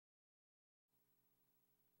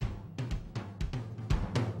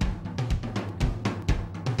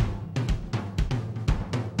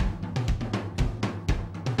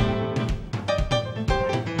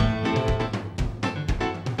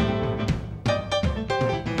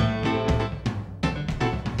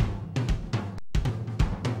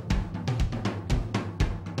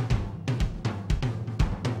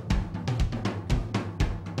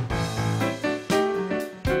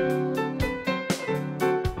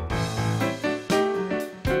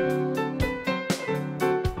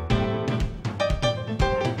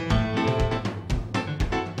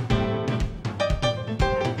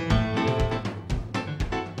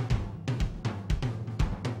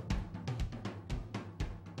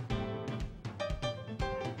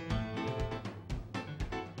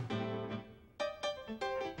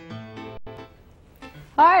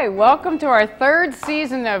Hi, welcome to our third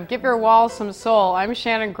season of Give Your Walls Some Soul. I'm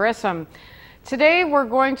Shannon Grissom. Today we're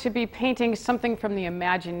going to be painting something from the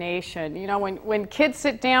imagination. You know, when kids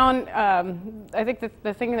sit down, I think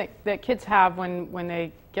the thing that kids have when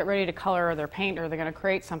they get ready to color or they're paint or they're going to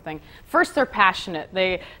create something, first they're passionate.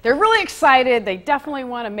 They're really excited. They definitely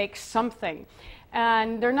want to make something.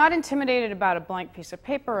 And they're not intimidated about a blank piece of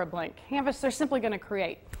paper or a blank canvas. They're simply going to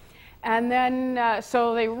create. And then,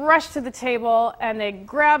 so they rush to the table and they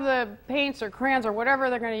grab the paints or crayons or whatever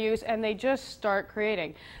they're going to use and they just start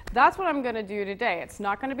creating. That's what I'm going to do today. It's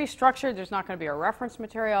not going to be structured. There's not going to be a reference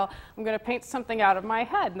material. I'm going to paint something out of my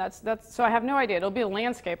head. And so I have no idea. It'll be a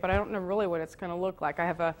landscape, but I don't know really what it's going to look like. I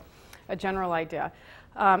have a general idea.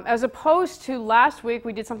 As opposed to last week,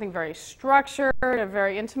 we did something very structured, a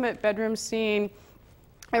very intimate bedroom scene.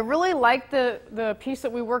 I really liked the piece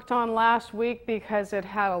that we worked on last week because it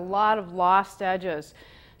had a lot of lost edges.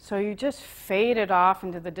 So you just fade it off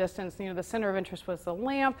into the distance. You know, the center of interest was the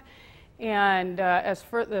lamp, and as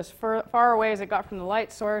far away as it got from the light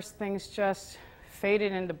source, things just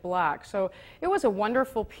faded into black. So it was a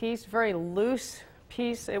wonderful piece, very loose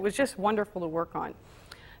piece. It was just wonderful to work on.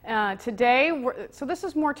 Today, so this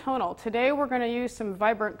is more tonal. Today we're going to use some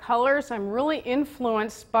vibrant colors. I'm really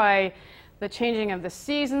influenced by the changing of the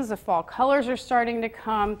seasons. The fall colors are starting to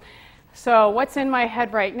come. So what's in my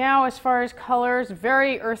head right now as far as colors,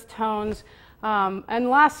 very earth tones. And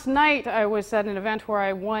last night I was at an event where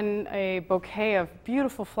I won a bouquet of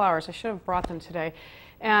beautiful flowers. I should have brought them today.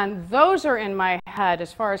 And those are in my head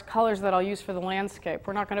as far as colors that I'll use for the landscape.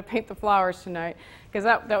 We're not going to paint the flowers tonight because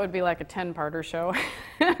that would be like a 10-parter show.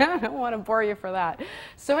 I don't want to bore you for that.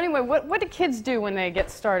 So anyway, what do kids do when they get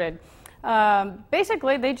started?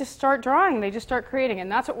 Basically, they just start drawing, they just start creating,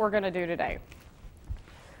 and that's what we're going to do today.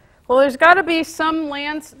 Well, there's got to be some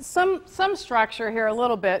structure here a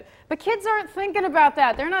little bit, but kids aren't thinking about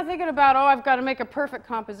that. They're not thinking about, oh, I've got to make a perfect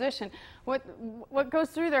composition. What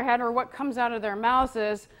goes through their head or what comes out of their mouths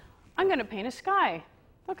is, I'm going to paint a sky.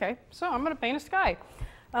 Okay, so I'm going to paint a sky.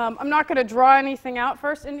 I'm not going to draw anything out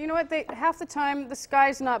first, and you know what? Half the time, the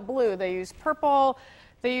sky's not blue. They use purple.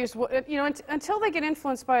 They use, you know, until they get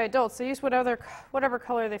influenced by adults, they use whatever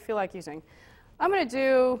color they feel like using. I'm going to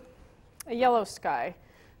do a yellow sky.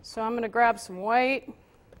 So I'm going to grab some white,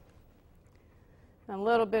 and a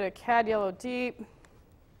little bit of cad yellow deep,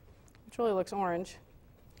 which really looks orange.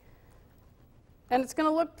 And it's going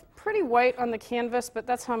to look pretty white on the canvas, but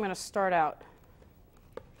that's how I'm going to start out.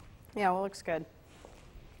 Yeah, well, it looks good.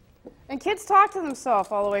 And kids talk to themselves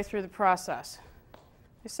all the way through the process.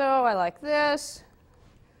 They say, oh, I like this.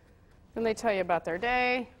 Then they tell you about their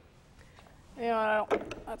day. You know,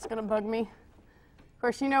 that's going to bug me. Of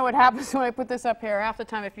course, you know what happens when I put this up here. Half the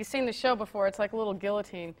time, if you've seen the show before, it's like a little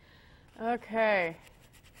guillotine. Okay.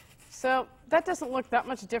 So that doesn't look that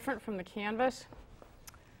much different from the canvas.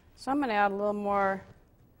 So I'm going to add a little more,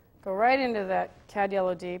 go right into that cad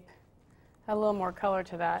yellow deep, add a little more color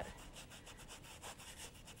to that.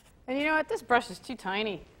 And you know what? This brush is too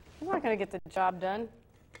tiny. I'm not going to get the job done.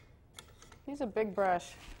 Use a big brush.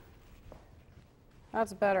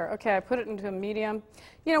 That's better. Okay, I put it into a medium.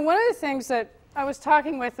 You know, one of the things that I was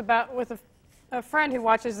talking with a friend who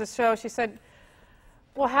watches the show, she said,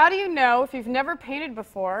 well, how do you know if you've never painted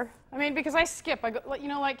before? I mean, because I skip. I go, you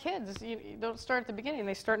know, like kids, you don't start at the beginning.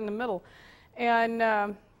 They start in the middle.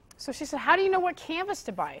 And so she said, how do you know what canvas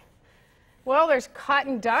to buy? Well, there's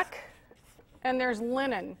cotton duck and there's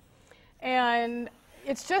linen. And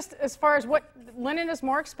it's just as far as what linen is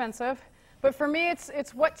more expensive. But for me,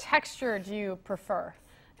 it's what texture do you prefer?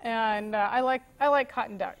 And I like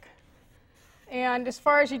cotton duck. And as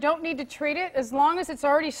far as you don't need to treat it, as long as it's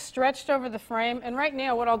already stretched over the frame. And right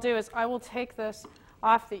now, what I'll do is I will take this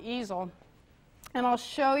off the easel, and I'll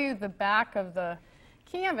show you the back of the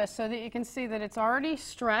canvas so that you can see that it's already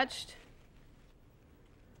stretched.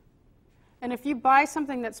 And if you buy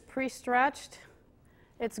something that's pre-stretched,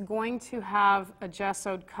 it's going to have a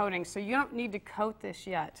gessoed coating. So you don't need to coat this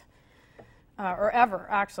yet. Or ever,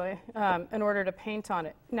 actually, in order to paint on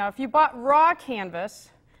it. Now, if you bought raw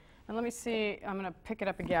canvas, and let me see, I'm going to pick it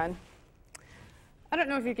up again. I don't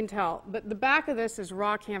know if you can tell, but the back of this is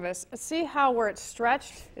raw canvas. See how where it's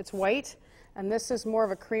stretched, it's white, and this is more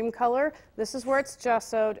of a cream color. This is where it's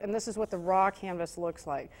gessoed, and this is what the raw canvas looks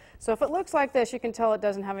like. So if it looks like this, you can tell it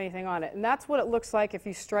doesn't have anything on it. And that's what it looks like if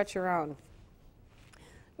you stretch your own.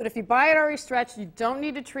 But if you buy it already stretched, you don't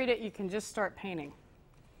need to treat it. You can just start painting.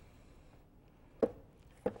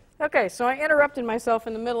 Okay, so I interrupted myself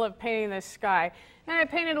in the middle of painting this sky. And I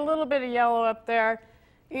painted a little bit of yellow up there.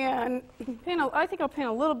 And I think I'll paint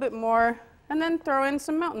a little bit more, and then throw in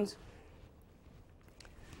some mountains.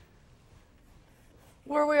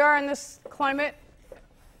 where we are in this climate,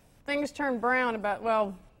 things turn brown about,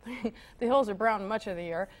 well, the hills are brown much of the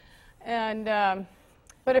year. And,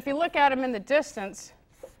 but if you look at them in the distance,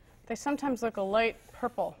 they sometimes look a light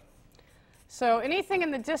purple. So anything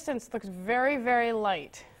in the distance looks very, very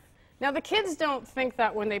light. Now, the kids don't think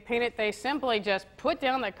that when they paint it. They simply just put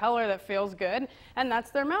down the color that feels good, and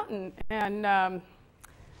that's their mountain. And I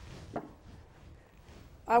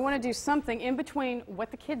want to do something in between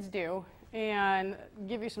what the kids do and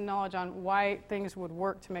give you some knowledge on why things would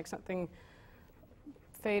work to make something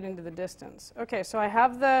fade into the distance. Okay, so I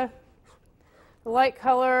have the light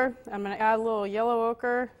color. I'm going to add a little yellow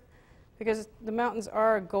ochre because the mountains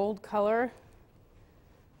are a gold color,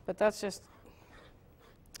 but that's just...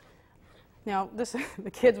 Now, this, the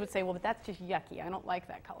kids would say, well, but that's just yucky. I don't like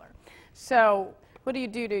that color. So what do you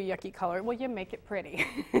do to a yucky color? Well, you make it pretty.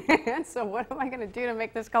 And so what am I going to do to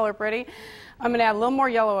make this color pretty? I'm going to add a little more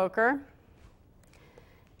yellow ochre.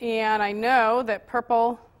 And I know that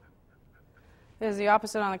purple is the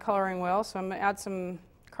opposite on the coloring wheel, so I'm going to add some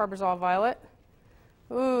Carbazole violet.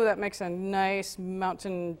 Ooh, that makes a nice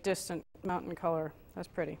mountain, distant mountain color. That's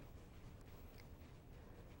pretty.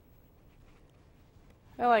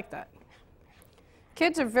 I like that.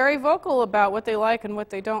 Kids are very vocal about what they like and what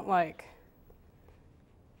they don't like.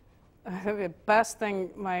 The best thing,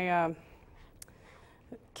 my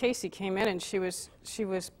Casey came in and she was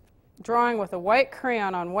drawing with a white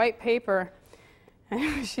crayon on white paper,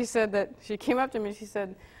 and she said that she came up to me and she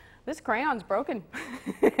said, "This crayon's broken.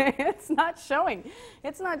 It's not showing.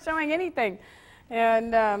 It's not showing anything."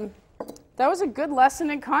 And that was a good lesson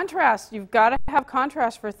in contrast. You've got to have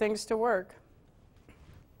contrast for things to work.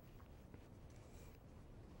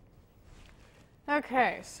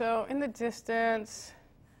 Okay, so in the distance,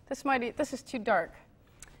 this is too dark.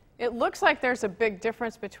 It looks like there's a big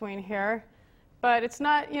difference between here, but it's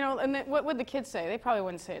not, you know, and what would the kids say? They probably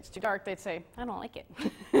wouldn't say it's too dark. They'd say, I don't like it.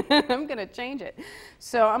 I'm going to change it.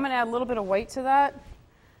 So I'm going to add a little bit of white to that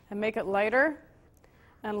and make it lighter,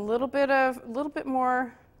 and a little bit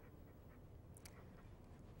more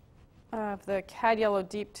of the cad yellow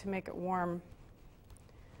deep to make it warm.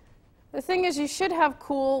 The thing is, you should have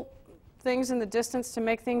cool things in the distance to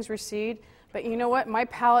make things recede, but you know what? My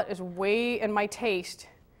palette is and my taste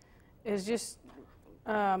is just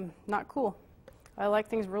not cool. I like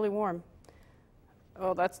things really warm.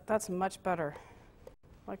 Oh, that's much better.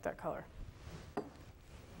 I like that color.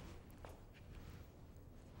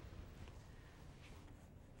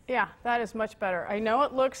 Yeah, that is much better. I know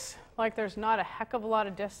it looks like there's not a heck of a lot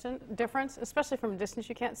of difference, especially from a distance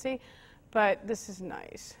you can't see, but this is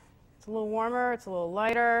nice. It's a little warmer, it's a little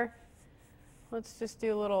lighter. Let's just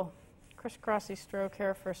do a little crisscrossy stroke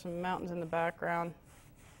here for some mountains in the background.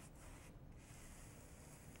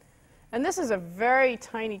 And this is a very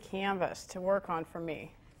tiny canvas to work on for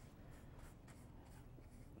me.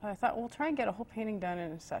 I thought we'll try and get a whole painting done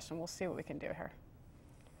in a session. We'll see what we can do here.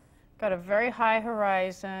 Got a very high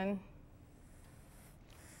horizon.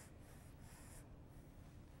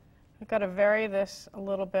 I've got to vary this a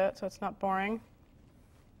little bit so it's not boring.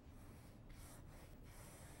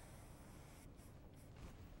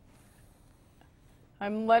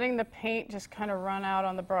 I'm letting the paint just kind of run out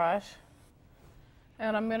on the brush.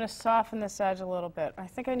 And I'm going to soften this edge a little bit. I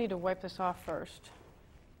think I need to wipe this off first.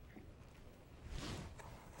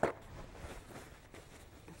 If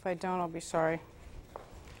I don't, I'll be sorry.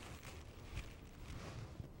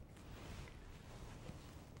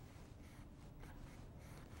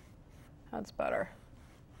 That's better.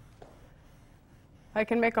 I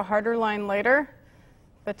can make a harder line later,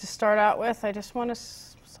 but to start out with, I just want a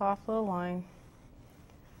soft little line.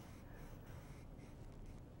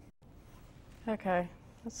 Okay,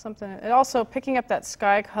 that's something. It also, picking up that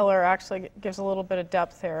sky color actually gives a little bit of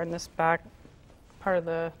depth here in this back part of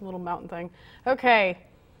the little mountain thing. Okay,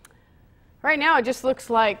 right now it just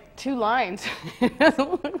looks like two lines. It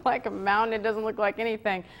doesn't look like a mountain, it doesn't look like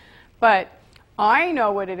anything. But I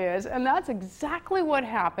know what it is, and that's exactly what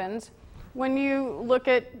happens when you look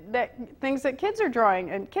at things that kids are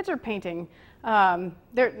drawing and kids are painting.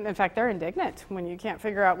 In fact, they're indignant when you can't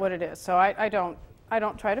figure out what it is. So I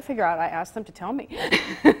don't try to figure out. I ask them to tell me.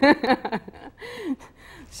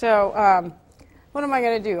 So what am I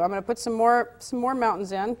going to do? I'm going to put some more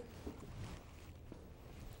mountains in.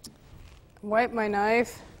 Wipe my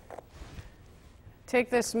knife. Take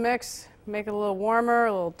this mix, make it a little warmer,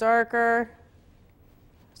 a little darker.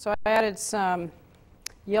 So I added some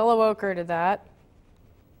yellow ochre to that.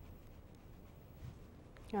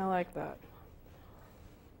 I like that.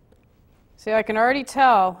 See, I can already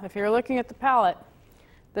tell, if you're looking at the palette,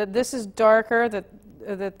 that this is darker, that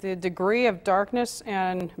the degree of darkness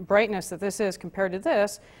and brightness that this is compared to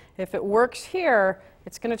this, if it works here,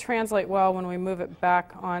 it's going to translate well when we move it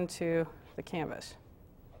back onto the canvas.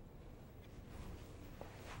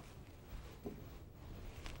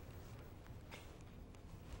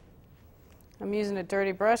 I'm using a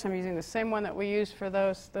dirty brush. I'm using the same one that we used for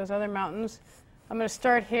those other mountains. I'm going to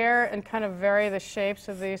start here and kind of vary the shapes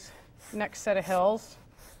of these next set of hills.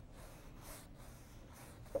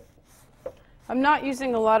 I'm not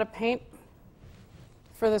using a lot of paint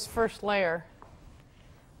for this first layer.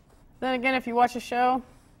 Then again, if you watch a show,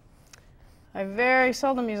 I very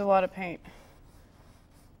seldom use a lot of paint.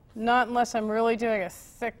 Not unless I'm really doing a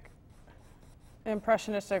thick,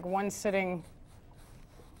 impressionistic, one-sitting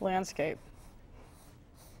landscape.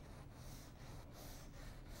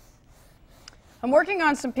 I'm working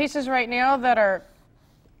on some pieces right now that are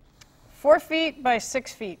 4 feet by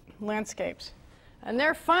 6 feet landscapes. And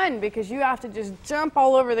they're fun because you have to just jump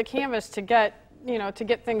all over the canvas to get, to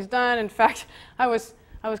get things done. In fact, I was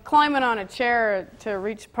climbing on a chair to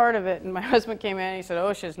reach part of it, and my husband came in and he said,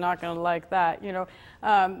 "Oh, she's not going to like that."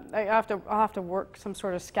 I'll have to work some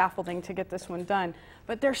sort of scaffolding to get this one done.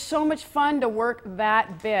 But they're so much fun to work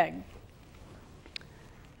that big.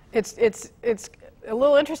 It's a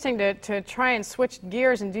little interesting to try and switch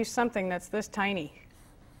gears and do something that's this tiny.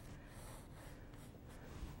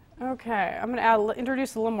 Okay, I'm going to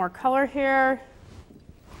introduce a little more color here.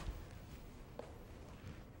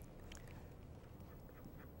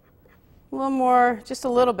 A little more, just a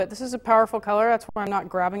little bit. This is a powerful color. That's why I'm not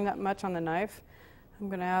grabbing that much on the knife. I'm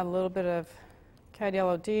going to add a little bit of cad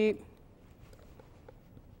yellow deep.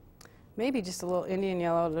 Maybe just a little Indian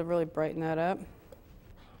yellow to really brighten that up.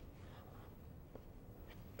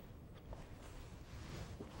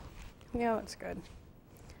 Yeah, that's good.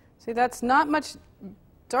 See, that's not much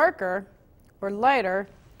darker or lighter.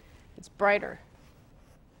 It's brighter.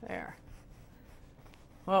 There.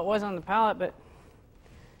 Well, it was on the palette, but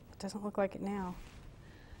it doesn't look like it now.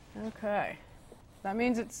 Okay. That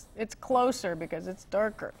means it's closer because it's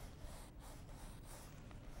darker.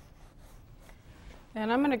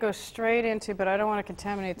 And I'm going to go straight into, but I don't want to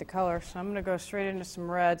contaminate the color, so I'm going to go straight into some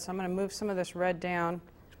red. So I'm going to move some of this red down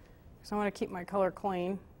because I want to keep my color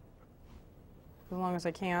clean as long as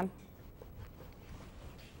I can.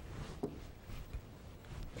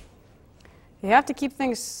 You have to keep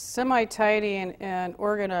things semi-tidy and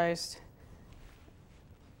organized.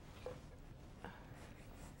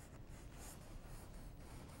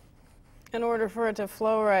 In order for it to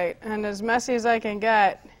flow right. And as messy as I can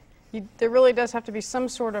get, there really does have to be some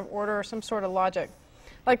sort of order or some sort of logic.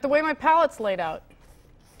 Like the way my palette's laid out.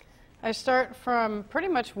 I start from pretty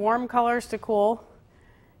much warm colors to cool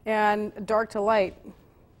and dark to light.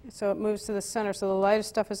 So it moves to the center. So the lightest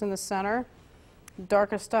stuff is in the center. The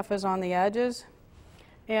darkest stuff is on the edges.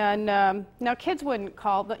 And now kids wouldn't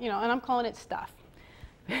call, and I'm calling it stuff.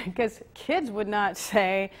 Because kids would not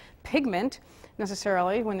say pigment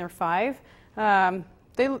necessarily when they're 5.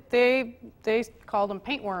 They called them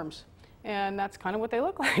paint worms. And that's kind of what they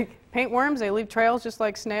look like. Paint worms, they leave trails just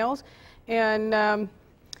like snails. And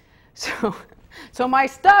so my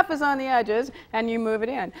stuff is on the edges, and you move it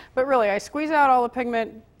in. But really, I squeeze out all the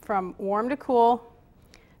pigment from warm to cool,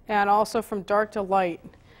 and also from dark to light.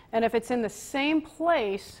 And if it's in the same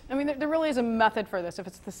place, I mean, there really is a method for this. If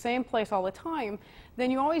it's the same place all the time,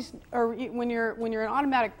 then you always, or when you're an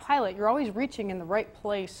automatic pilot, you're always reaching in the right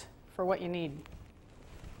place for what you need.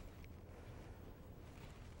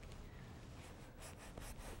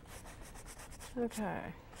 Okay.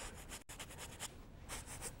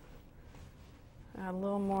 Add a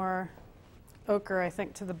little more ochre, I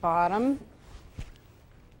think, to the bottom.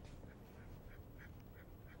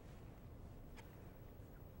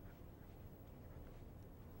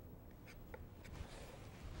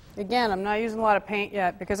 Again, I'm not using a lot of paint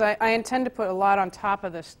yet because I intend to put a lot on top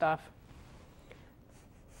of this stuff.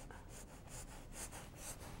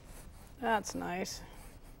 That's nice.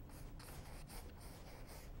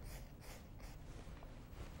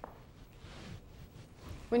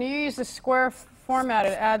 When you use the square format,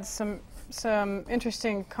 it adds some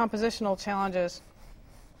interesting compositional challenges.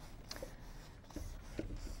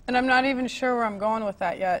 And I'm not even sure where I'm going with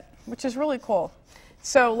that yet, which is really cool.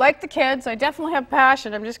 So like the kids, I definitely have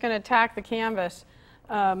passion. I'm just going to attack the canvas.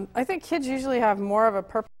 I think kids usually have more of a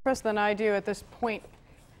purpose than I do at this point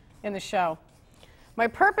in the show. My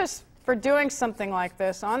purpose for doing something like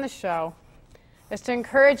this on the show is to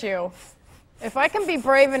encourage you. If I can be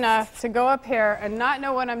brave enough to go up here and not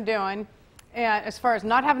know what I'm doing, and as far as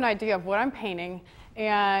not have an idea of what I'm painting,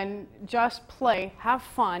 and just play, have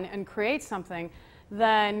fun, and create something,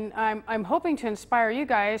 then I'm hoping to inspire you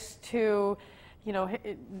guys to, you know,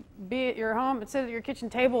 be at your home and sit at your kitchen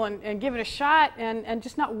table and give it a shot and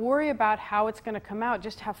just not worry about how it's going to come out.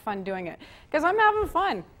 Just have fun doing it. Because I'm having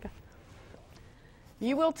fun.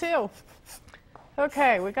 You will too.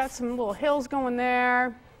 Okay, we got some little hills going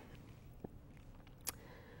there.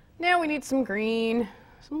 Now we need some green,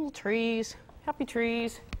 some little trees, happy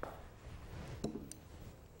trees.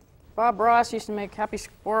 Bob Ross used to make happy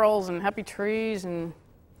squirrels and happy trees, and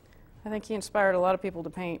I think he inspired a lot of people to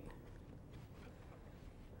paint.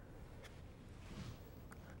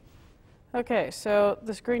 Okay, so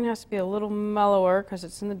this green has to be a little mellower because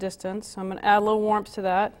it's in the distance, so I'm going to add a little warmth to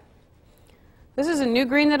that. This is a new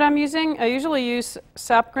green that I'm using. I usually use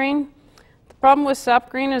sap green. The problem with sap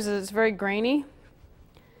green is that it's very grainy,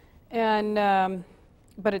 and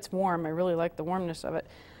but it's warm. I really like the warmness of it.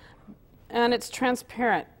 And it's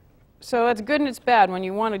transparent. So it's good and it's bad. When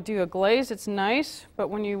you want to do a glaze, it's nice, but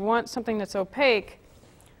when you want something that's opaque,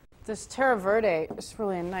 this Terra Verde is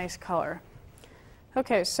really a nice color.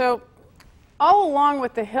 Okay, so all along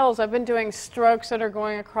with the hills, I've been doing strokes that are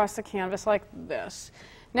going across the canvas like this.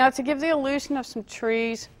 Now, to give the illusion of some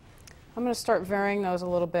trees, I'm going to start varying those a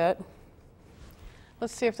little bit.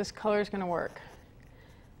 Let's see if this color is going to work.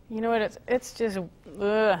 You know what? It's just,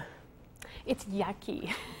 ugh. It's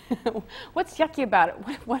yucky. What's yucky about it?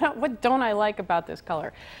 What don't I like about this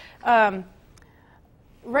color? Right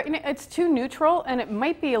now, it's too neutral, and it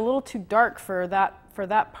might be a little too dark for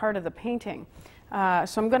that part of the painting. So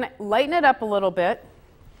I'm going to lighten it up a little bit.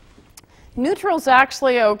 Neutral's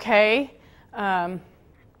actually okay. I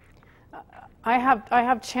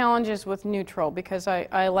have challenges with neutral because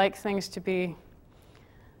I like things to be.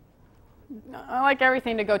 I like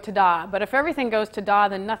everything to go ta-da, but if everything goes ta-da,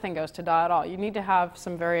 then nothing goes ta-da at all. You need to have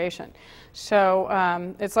some variation. So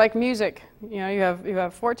it's like music. You know, you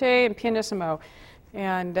have forte and pianissimo,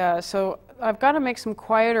 and so I've got to make some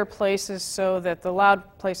quieter places so that the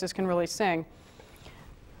loud places can really sing.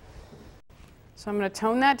 So I'm going to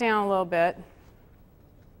tone that down a little bit.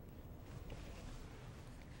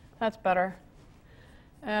 That's better.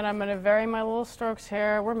 And I'm going to vary my little strokes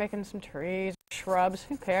here. We're making some trees, shrubs.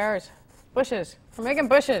 Who cares? Bushes. We're making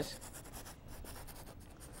bushes.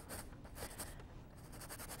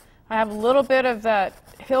 I have a little bit of that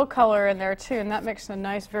hill color in there too, and that makes a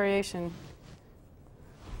nice variation.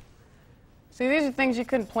 See, these are things you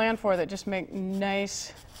couldn't plan for that just make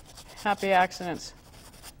nice, happy accidents.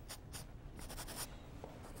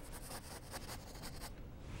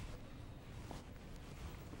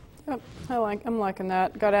 Yep, I'm liking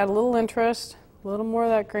that. Got to add a little interest, a little more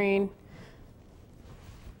of that green.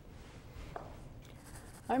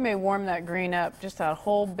 I may warm that green up, just that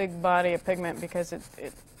whole big body of pigment, because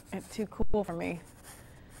it's too cool for me.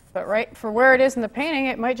 But right for where it is in the painting,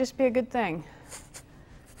 it might just be a good thing.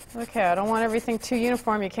 Okay, I don't want everything too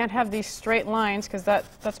uniform. You can't have these straight lines because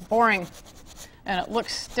that's boring and it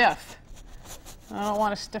looks stiff. I don't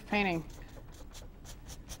want a stiff painting.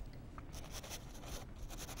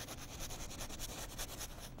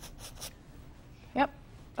 Yep,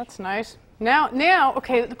 that's nice. Now,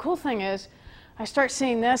 okay, the cool thing is I start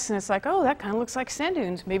seeing this and it's like, oh, that kind of looks like sand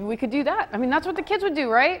dunes. Maybe we could do that. I mean, that's what the kids would do,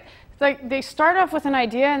 right? It's like they start off with an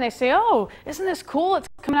idea and they say, oh, isn't this cool? It's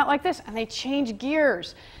coming out like this. And they change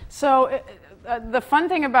gears. So the fun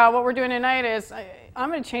thing about what we're doing tonight is I'm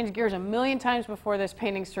going to change gears a million times before this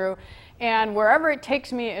painting's through. And wherever it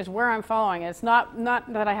takes me is where I'm following. It's not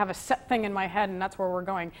that I have a set thing in my head and that's where we're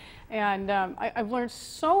going. And I've learned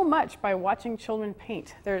so much by watching children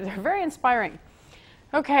paint. They're very inspiring.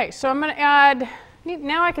 Okay, so I'm going to add,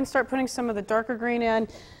 now I can start putting some of the darker green in,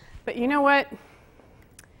 but you know what?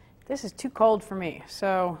 This is too cold for me,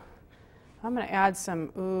 so I'm going to add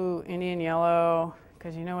some, Indian yellow,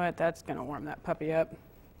 because you know what? That's going to warm that puppy up.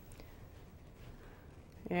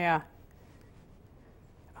 Yeah.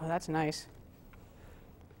 Oh, that's nice.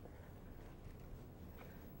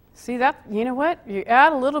 See that? You know what? You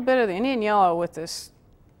add a little bit of the Indian yellow with this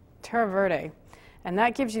Terra Verde. And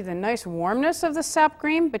that gives you the nice warmness of the sap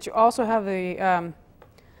green, but you also have the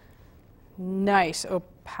nice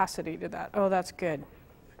opacity to that. Oh, that's good.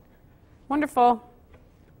 Wonderful.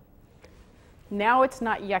 Now it's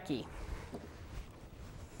not yucky.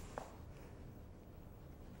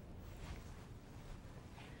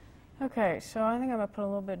 Okay, so I think I'm going to put a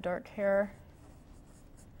little bit of dark hair.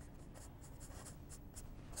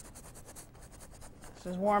 This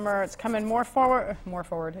is warmer. It's coming more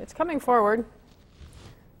forward. It's coming forward.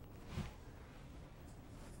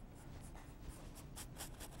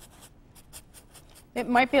 It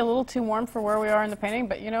might be a little too warm for where we are in the painting,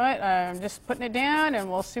 but you know what? I'm just putting it down, and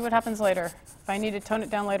we'll see what happens later. If I need to tone it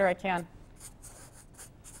down later, I can.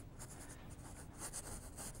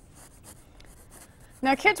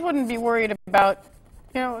 Now, kids wouldn't be worried about,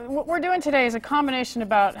 what we're doing today is a combination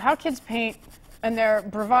about how kids paint and their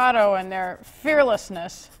bravado and their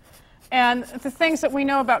fearlessness and the things that we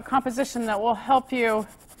know about composition that will help you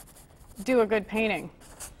do a good painting.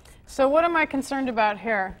 So what am I concerned about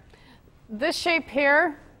here? This shape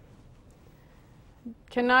here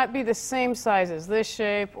cannot be the same size as this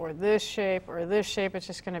shape or this shape or this shape. It's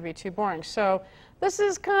just going to be too boring. So this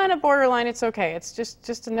is kind of borderline. It's okay. It's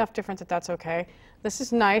just enough different that that's okay. This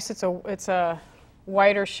is nice. It's a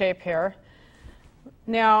wider shape here.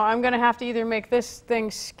 Now I'm going to have to either make this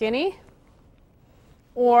thing skinny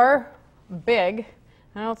or big.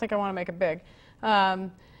 I don't think I want to make it big.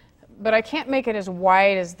 But I can't make it as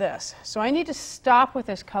wide as this. So I need to stop with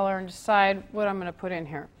this color and decide what I'm going to put in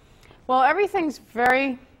here. Well, everything's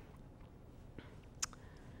very,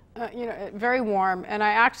 very warm, and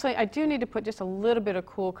I do need to put just a little bit of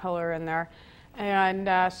cool color in there.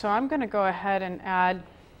 And so I'm going to go ahead and add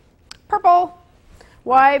purple.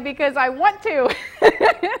 Why? Because I want to.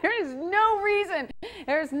 There's no reason.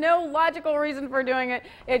 There's no logical reason for doing it.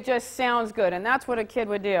 It just sounds good, and that's what a kid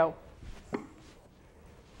would do.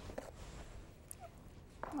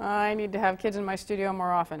 I need to have kids in my studio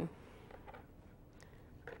more often.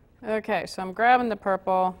 Okay, so I'm grabbing the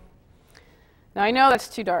purple. Now I know that's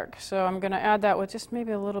too dark, so I'm going to add that with just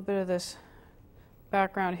maybe a little bit of this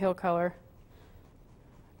background hill color.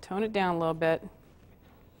 Tone it down a little bit.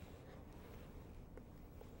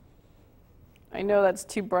 I know that's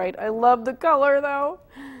too bright. I love the color, though.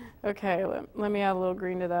 Okay, let me add a little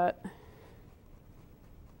green to that.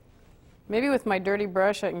 Maybe with my dirty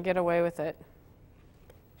brush I can get away with it.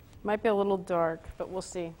 Might be a little dark, but we'll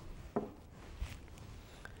see.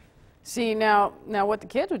 See, now what the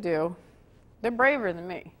kids would do, they're braver than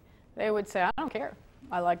me. They would say, I don't care.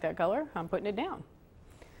 I like that color. I'm putting it down.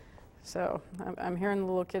 So I'm hearing the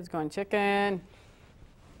little kids going, chicken.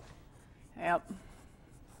 Yep.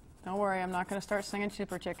 Don't worry, I'm not going to start singing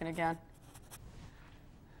Super Chicken again.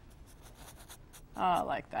 Oh, I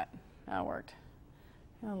like that. That worked.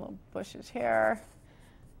 And little bushes here.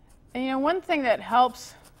 And one thing that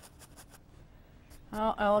helps,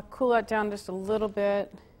 I'll cool that down just a little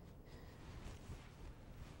bit.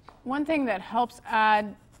 One thing that helps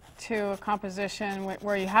add to a composition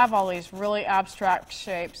where you have all these really abstract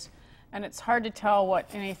shapes and it's hard to tell what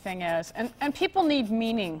anything is. And people need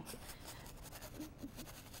meaning.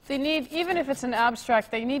 They need, even if it's an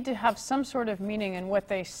abstract, they need to have some sort of meaning in what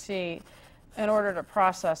they see in order to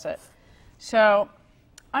process it. So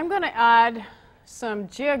I'm going to add some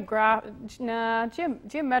geometric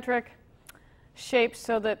shapes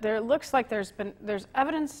so that there looks like there's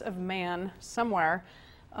evidence of man somewhere,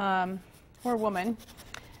 or woman,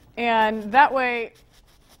 and that way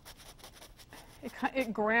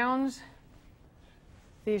it grounds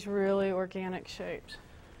these really organic shapes.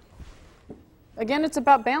 Again, it's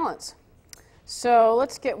about balance. So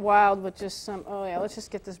let's get wild with just some, let's just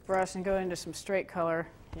get this brush and go into some straight color.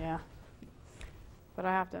 Yeah. But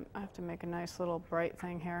I have to make a nice little bright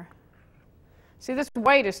thing here. See, this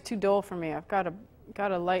white is too dull for me. I've got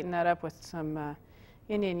to lighten that up with some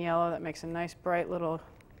Indian yellow that makes a nice bright little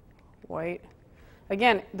white.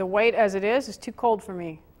 Again, the white as it is too cold for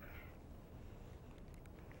me.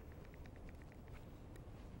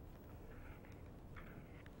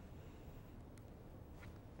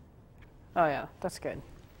 Oh yeah, that's good.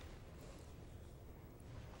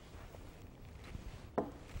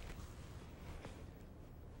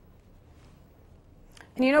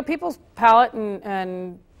 And people's palette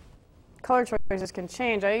and color choices can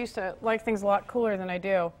change. I used to like things a lot cooler than I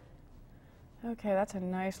do. Okay, that's a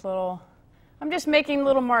nice little, I'm just making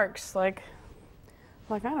little marks, like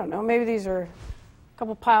I don't know, maybe these are a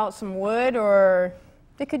couple piles, some wood, or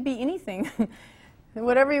it could be anything.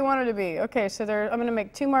 Whatever you want it to be. Okay, so I'm going to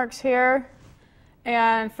make 2 marks here.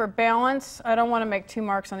 And for balance, I don't want to make 2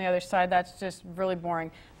 marks on the other side. That's just really boring.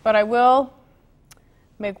 But I will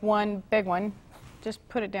make one big one. Just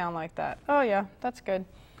put it down like that. Oh yeah, that's good.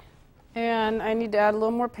 And I need to add a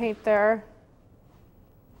little more paint there.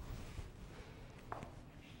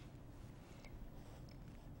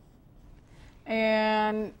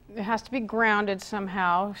 And it has to be grounded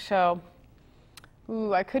somehow. So,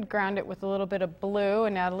 I could ground it with a little bit of blue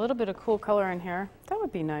and add a little bit of cool color in here. That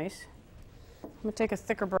would be nice. I'm going to take a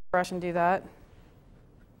thicker brush and do that.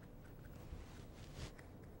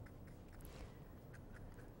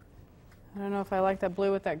 I don't know if I like that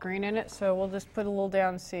blue with that green in it, so we'll just put a little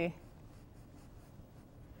down and see.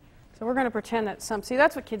 So we're going to pretend that see,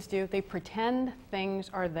 that's what kids do. They pretend things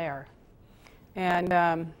are there. And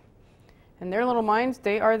in their little minds,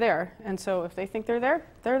 they are there. And so if they think they're there,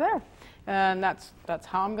 they're there. And that's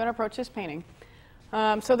how I'm going to approach this painting.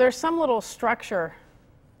 So there's some little structure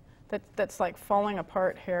that's like falling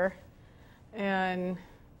apart here. And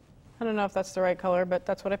I don't know if that's the right color, but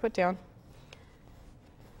that's what I put down.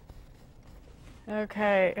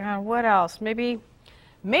 Okay, what else? Maybe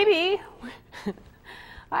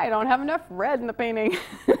I don't have enough red in the painting.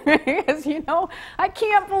 Because, you know, I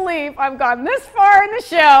can't believe I've gone this far in the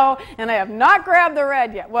show and I have not grabbed the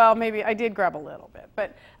red yet. Well, maybe I did grab a little bit,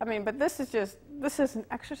 but I mean, but this is an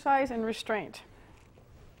exercise in restraint.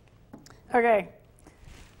 Okay,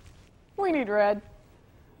 we need red.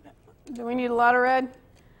 Do we need a lot of red?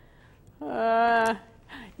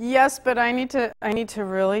 Yes, but I need to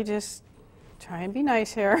really just try and be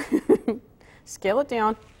nice here. Scale it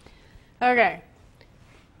down. Okay.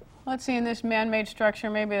 Let's see, in this man-made structure,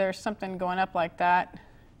 maybe there's something going up like that.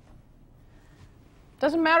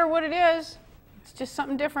 Doesn't matter what it is. It's just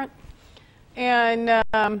something different. And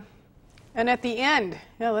at the end,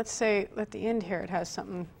 yeah, let's say at the end here, it has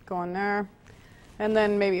something going there. And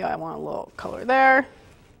then maybe I want a little color there.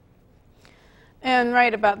 And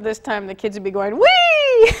right about this time, the kids would be going,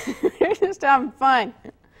 whee! They're just having fun.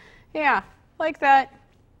 Yeah, like that.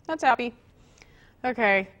 That's happy.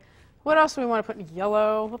 Okay. What else do we want to put in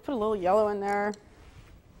yellow? We'll put a little yellow in there.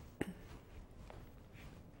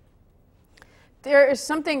 There is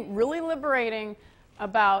something really liberating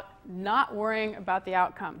about not worrying about the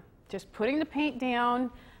outcome. Just putting the paint down,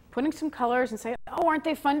 putting some colors and say, oh, aren't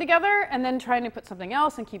they fun together? And then trying to put something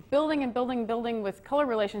else and keep building and building and building with color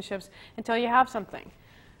relationships until you have something.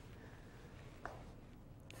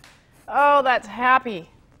 Oh, that's happy.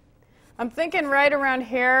 I'm thinking right around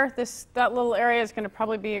here, that little area is going to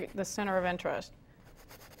probably be the center of interest.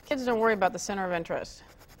 Kids don't worry about the center of interest.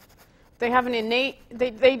 They have an innate,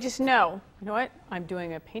 they just know, you know what, I'm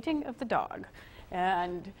doing a painting of the dog.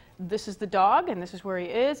 And this is the dog, and this is where he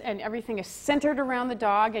is, and everything is centered around the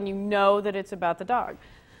dog, and you know that it's about the dog.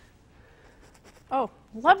 Oh,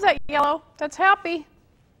 love that yellow. That's happy.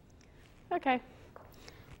 Okay.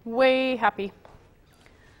 Way happy.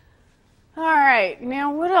 All right,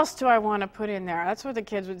 now what else do I want to put in there? That's what the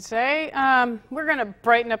kids would say. We're going to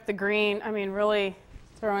brighten up the green. I mean, really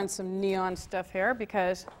throw in some neon stuff here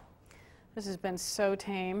because this has been so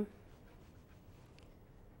tame.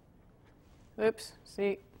 Oops,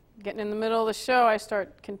 see, getting in the middle of the show, I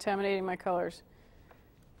start contaminating my colors.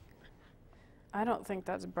 I don't think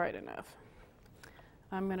that's bright enough.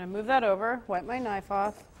 I'm going to move that over, wipe my knife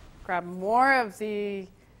off, grab more of the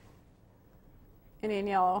Indian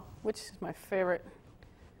yellow, which is my favorite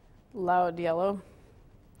loud yellow.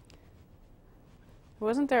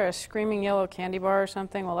 Wasn't there a screaming yellow candy bar or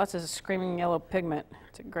something? Well, that's a screaming yellow pigment.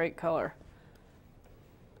 It's a great color.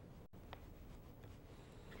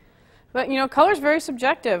 But, you know, color is very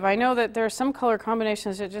subjective. I know that there are some color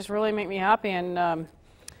combinations that just really make me happy, and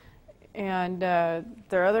there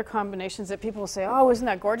are other combinations that people say, oh, isn't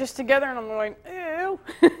that gorgeous together? And I'm going, ew,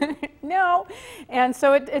 no. And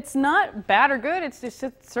so it's not bad or good. It's just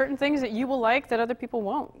certain things that you will like that other people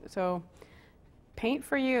won't. So paint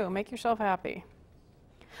for you. Make yourself happy.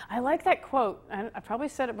 I like that quote. I probably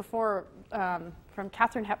said it before from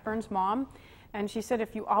Katharine Hepburn's mom. And she said,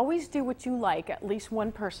 if you always do what you like, at least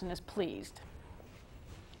one person is pleased.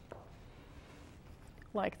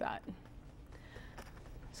 Like that.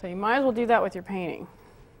 So you might as well do that with your painting.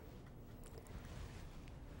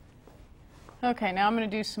 Okay, now I'm going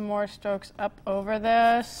to do some more strokes up over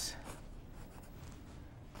this.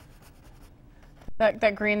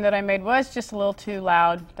 That green that I made was just a little too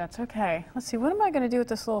loud. That's okay. Let's see, what am I going to do with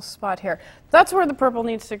this little spot here? That's where the purple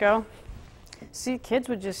needs to go. See, kids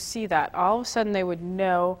would just see that. All of a sudden they would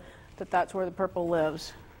know that that's where the purple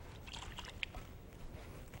lives.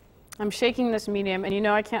 I'm shaking this medium, and you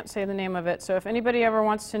know I can't say the name of it, so if anybody ever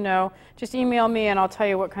wants to know, just email me and I'll tell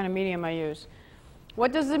you what kind of medium I use.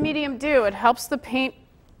 What does the medium do? It helps the paint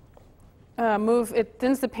move, it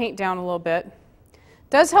thins the paint down a little bit.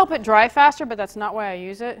 Does help it dry faster, but that's not why I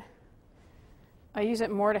use it. I use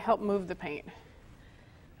it more to help move the paint.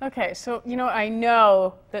 Okay, so you know, I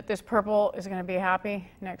know that this purple is going to be happy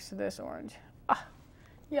next to this orange. Ah,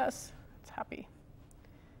 yes, it's happy.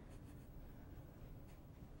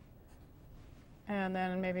 And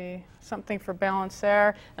then maybe something for balance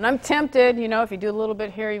there. And I'm tempted, you know, if you do a little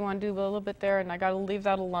bit here, you want to do a little bit there, and I got to leave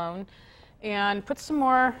that alone. And put some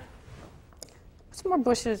more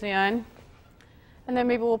bushes in. And then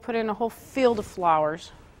maybe we'll put in a whole field of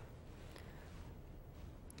flowers.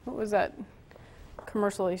 What was that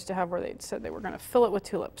commercial I used to have where they said they were going to fill it with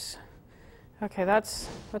tulips? Okay, that's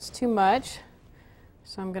too much.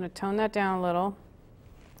 So I'm going to tone that down a little.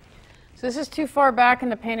 So this is too far back in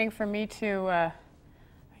the painting for me to, I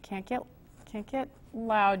can't get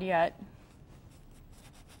loud yet.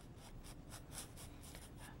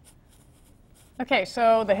 Okay,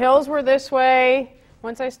 so the hills were this way.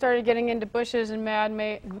 Once I started getting into bushes and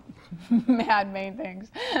man-made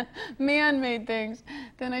things, man-made things,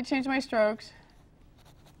 then I changed my strokes.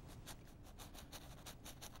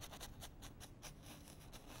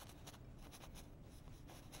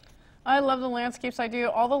 I love the landscapes I do.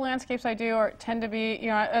 All the landscapes I do tend to be, you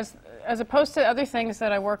know, as opposed to other things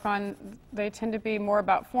that I work on, they tend to be more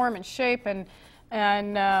about form and shape, and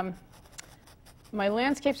my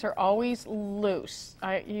landscapes are always loose.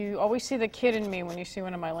 You always see the kid in me when you see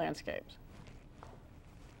one of my landscapes.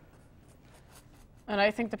 And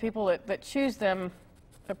I think the people that choose them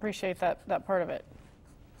appreciate that part of it.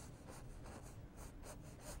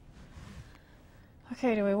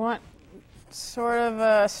 Okay, do we want sort of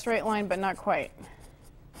a straight line, but not quite?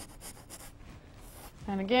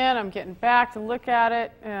 And again, I'm getting back to look at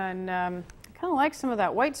it, and I kind of like some of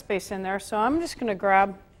that white space in there, so I'm just going to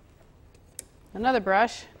grab another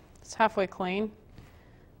brush. It's halfway clean.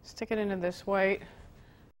 Stick it into this white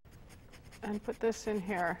and put this in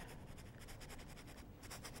here.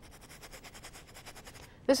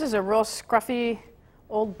 This is a real scruffy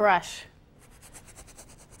old brush.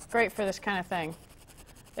 Great for this kind of thing.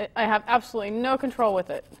 I have absolutely no control with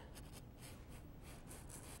it.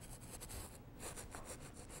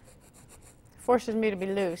 Forces me to be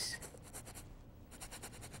loose.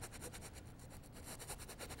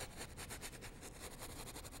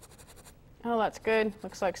 Oh, that's good.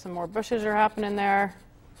 Looks like some more bushes are happening there.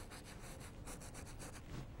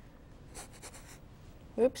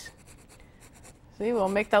 Oops. See, we'll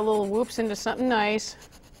make that little whoops into something nice.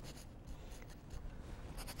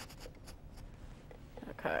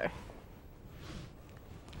 Okay.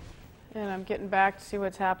 And I'm getting back to see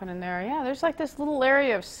what's happening there. Yeah, there's like this little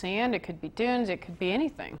area of sand. It could be dunes. It could be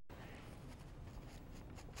anything.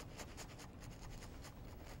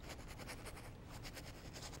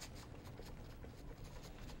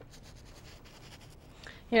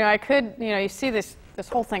 You know, I could, you know, you see this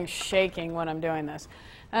whole thing shaking when I'm doing this.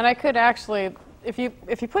 And I could actually, if you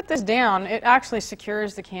put this down, it actually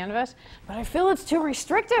secures the canvas, but I feel it's too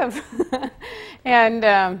restrictive.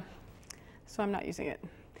 And so I'm not using it.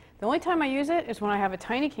 The only time I use it is when I have a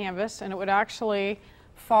tiny canvas and it would actually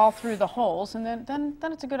fall through the holes, and then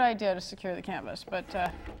it's a good idea to secure the canvas.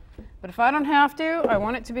 But if I don't have to, I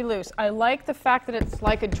want it to be loose. I like the fact that it's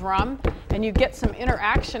like a drum and you get some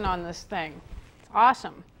interaction on this thing. It's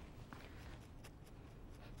awesome.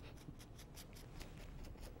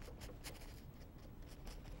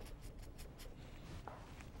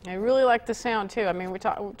 I really like the sound too. I mean, we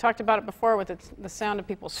talked about it before with the sound of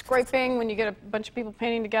people scraping when you get a bunch of people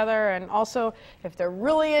painting together, and also if they're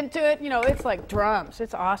really into it, you know, it's like drums.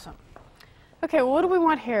 It's awesome. Okay, well, what do we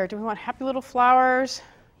want here? Do we want happy little flowers?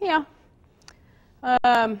 Yeah.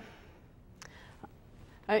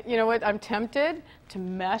 You know what? I'm tempted to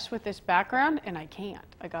mess with this background, and I can't.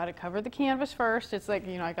 I got to cover the canvas first. It's like,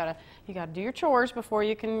 you know, you got to do your chores before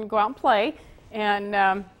you can go out and play.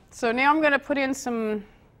 And so now I'm going to put in some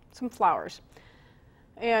flowers.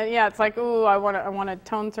 And yeah, it's like, ooh, I want to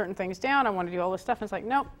tone certain things down. I want to do all this stuff. And it's like,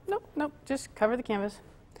 nope, nope, nope. Just cover the canvas.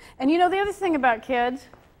 And you know, the other thing about kids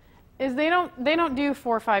is they don't do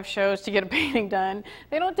 4 or 5 shows to get a painting done.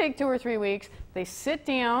 They don't take 2 or 3 weeks. They sit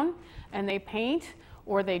down and they paint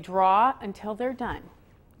or they draw until they're done.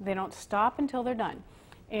 They don't stop until they're done.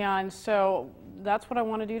 And so that's what I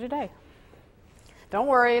want to do today. Don't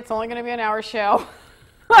worry, it's only going to be an hour show.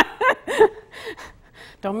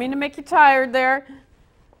 Don't mean to make you tired there.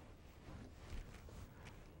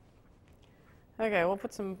 Okay,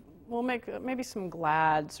 we'll make maybe some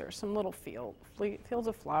glads or some little fields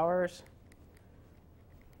of flowers.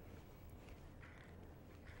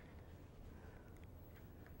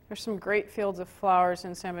 There's some great fields of flowers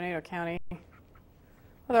in San Benito County. Well,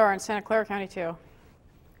 there are in Santa Clara County too.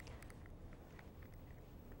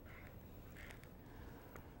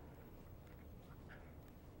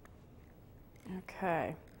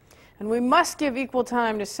 Okay, and we must give equal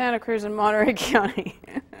time to Santa Cruz and Monterey County.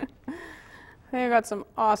 They got some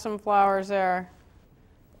awesome flowers there.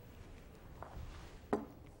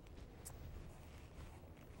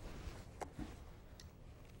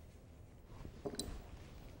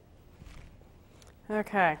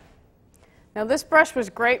 Okay, now this brush was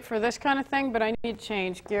great for this kind of thing, but I need to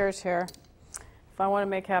change gears here if I want to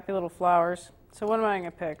make happy little flowers. So what am I going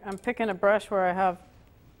to pick? I'm picking a brush where I have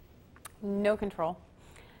no control.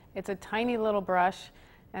 It's a tiny little brush,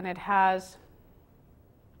 and it has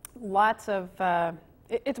lots of,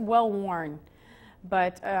 it's well worn,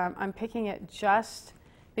 but I'm picking it just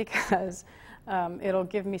because it'll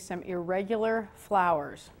give me some irregular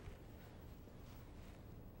flowers.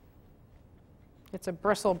 It's a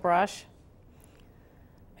bristle brush,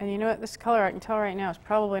 And you know what? This color, I can tell right now, is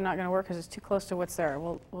probably not going to work because it's too close to what's there.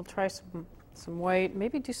 We'll try some white,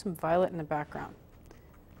 maybe do some violet in the background.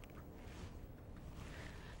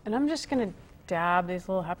 And I'm just going to dab these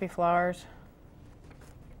little happy flowers.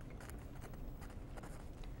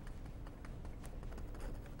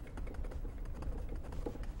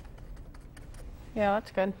 Yeah, that's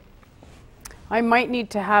good. I might need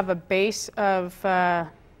to have a base of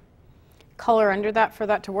color under that for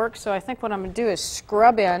that to work. So I think what I'm going to do is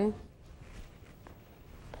scrub in,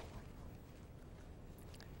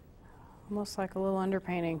 almost like a little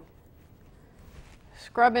underpainting.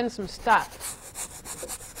 Scrub in some stuff.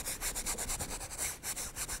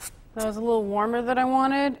 That was a little warmer than I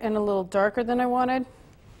wanted and a little darker than I wanted.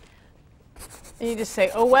 And you just say,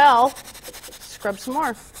 oh well, scrub some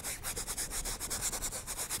more.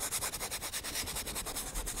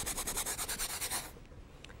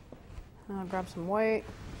 I'll grab some white.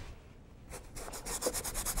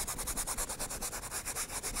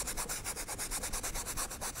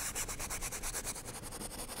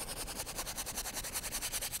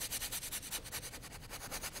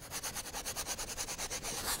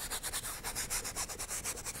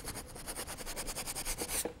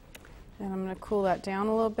 And I'm going to cool that down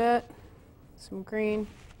a little bit. Some green.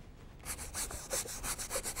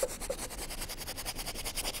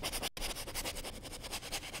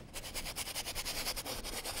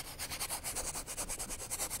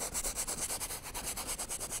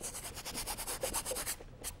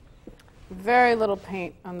 Very little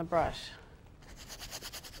paint on the brush.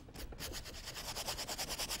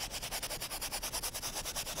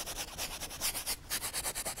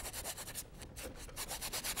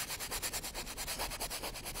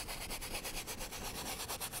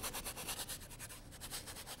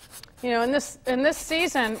 You know, in this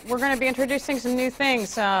season, we're going to be introducing some new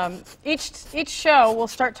things. Each show, we'll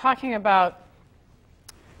start talking about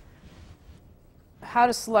how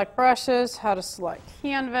to select brushes, how to select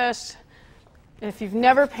canvas. If you've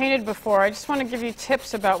never painted before, I just want to give you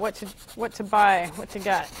tips about what to buy, what to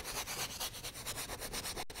get.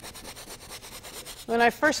 When I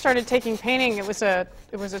first started taking painting, it was a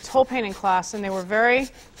toll painting class, and they were very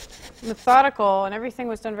methodical, and everything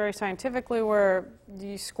was done very scientifically, where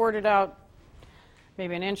you squirted out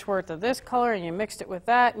maybe an inch worth of this color, and you mixed it with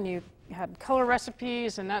that, and you had color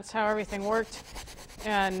recipes, and that's how everything worked.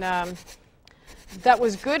 And that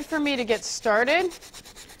was good for me to get started.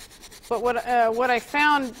 But what I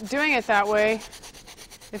found doing it that way,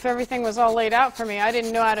 if everything was all laid out for me, I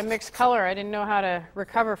didn't know how to mix color. I didn't know how to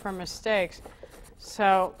recover from mistakes.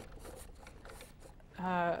 So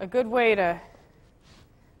a good way to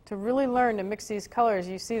really learn to mix these colors,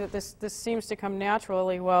 you see that this seems to come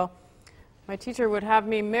naturally. Well, my teacher would have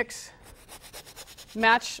me match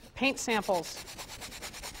paint samples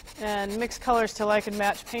and mix colors till I could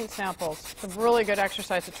match paint samples. It's a really good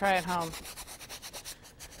exercise to try at home.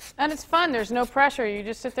 And it's fun. There's no pressure. You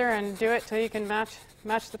just sit there and do it till you can match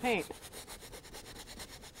the paint.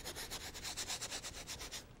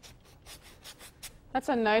 That's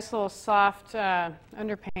a nice little soft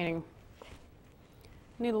underpainting.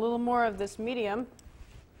 Need a little more of this medium.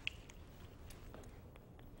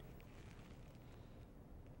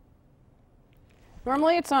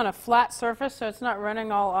 Normally it's on a flat surface, so it's not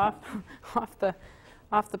running all off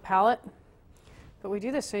the palette. But we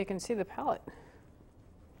do this so you can see the palette.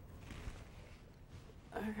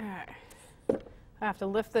 Okay. I have to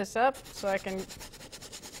lift this up so I can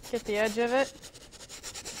get the edge of it.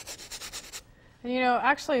 And you know,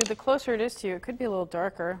 actually, the closer it is to you, it could be a little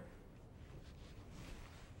darker.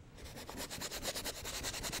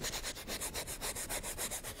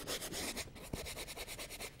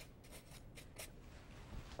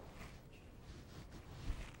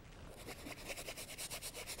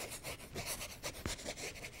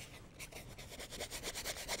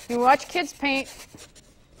 You watch kids paint,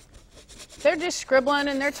 they're just scribbling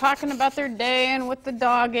and they're talking about their day and what the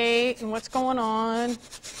dog ate and what's going on.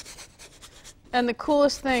 And the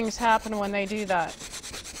coolest things happen when they do that.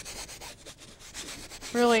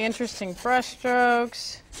 Really interesting brush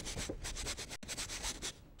strokes.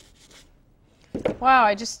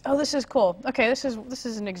 Wow, oh, this is cool. Okay, this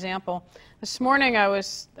is an example. This morning I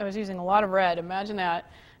was using a lot of red, imagine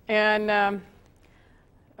that. And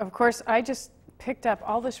of course I just picked up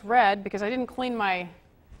all this red because I didn't clean my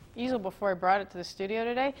easel before I brought it to the studio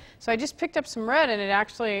today. So I just picked up some red, and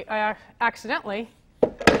I accidentally,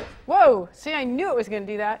 whoa, see, I knew it was going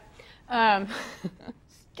to do that.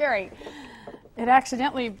 Scary. It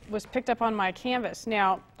accidentally was picked up on my canvas.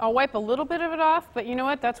 Now, I'll wipe a little bit of it off, but you know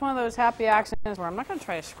what? That's one of those happy accidents where I'm not going to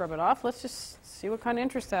try to scrub it off. Let's just see what kind of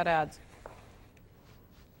interest that adds.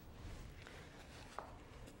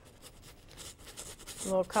 A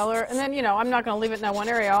little color. And then, you know, I'm not going to leave it in that one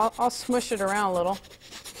area. I'll smush it around a little.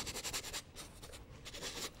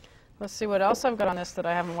 Let's see what else I've got on this that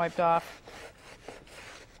I haven't wiped off.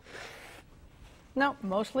 Nope,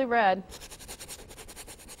 mostly red.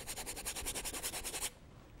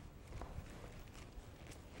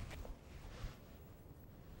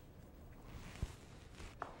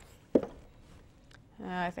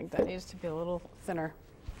 I think that needs to be a little thinner.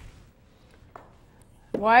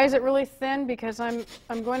 Why is it really thin? Because I'm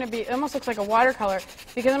going to be, it almost looks like a watercolor,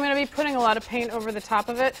 because I'm going to be putting a lot of paint over the top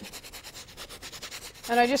of it.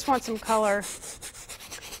 And I just want some color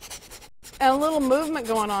and a little movement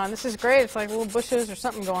going on. This is great. It's like little bushes or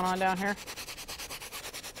something going on down here.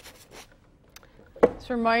 This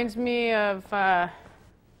reminds me of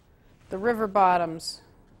the river bottoms,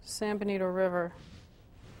 San Benito River.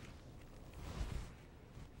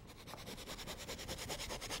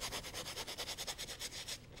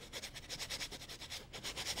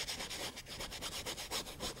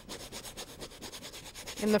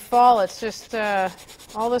 In the fall, it's just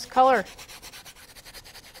all this color.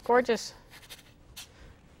 Gorgeous.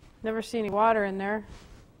 Never see any water in there.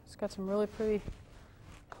 It's got some really pretty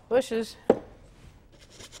bushes.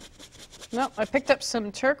 No, I picked up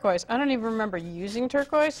some turquoise. I don't even remember using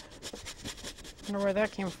turquoise. I wonder where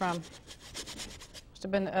that came from. Must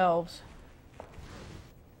have been the elves.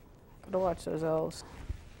 Gotta watch those elves.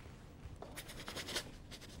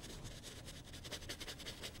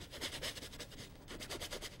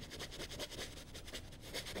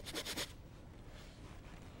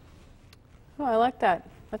 Oh, I like that.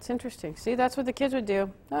 That's interesting. See, that's what the kids would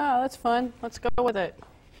do. Oh, that's fun. Let's go with it.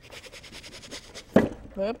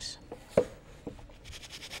 Whoops.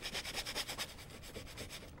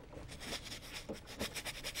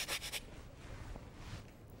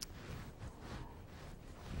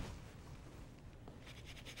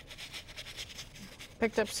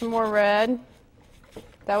 Picked up some more red.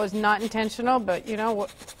 That was not intentional, but you know,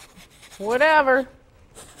 whatever.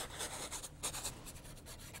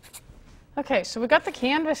 Okay, so we got the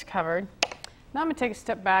canvas covered. Now I'm going to take a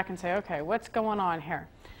step back and say, okay, what's going on here?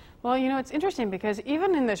 Well, you know, it's interesting because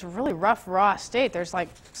even in this really rough, raw state, there's like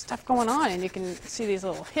stuff going on, and you can see these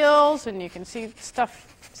little hills, and you can see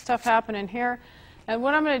stuff happening here. And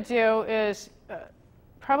what I'm going to do is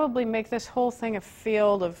probably make this whole thing a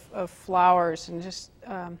field of flowers, and just,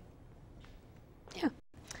 yeah,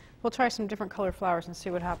 we'll try some different colored flowers and see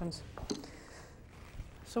what happens.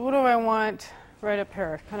 So what do I want right up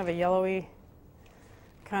here? Kind of a yellowy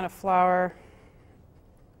kind of flower.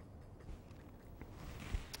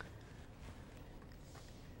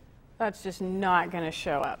 That's just not going to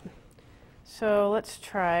show up. So let's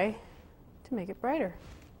try to make it brighter,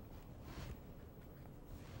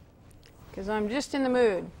 because I'm just in the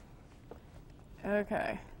mood.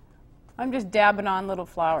 Okay. I'm just dabbing on little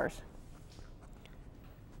flowers.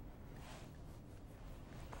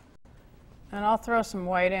 And I'll throw some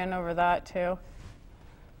white in over that too.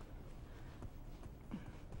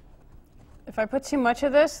 If I put too much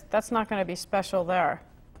of this, that's not going to be special there.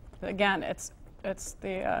 Again, it's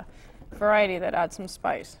the variety that adds some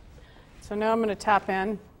spice. So now I'm going to tap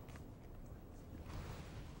in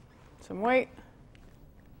some white.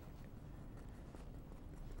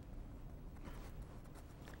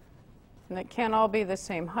 And it can't all be the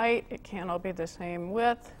same height. It can't all be the same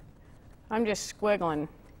width. I'm just squiggling.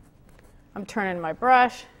 I'm turning my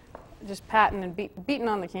brush, just patting and beating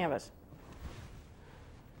on the canvas.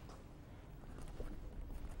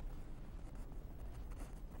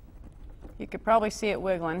 You could probably see it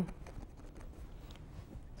wiggling.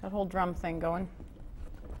 That whole drum thing going.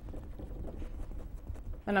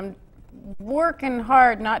 And I'm working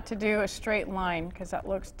hard not to do a straight line, because that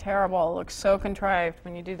looks terrible. It looks so contrived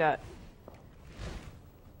when you do that.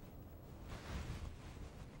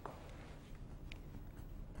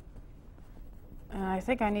 And I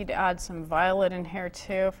think I need to add some violet in here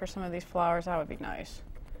too for some of these flowers. That would be nice.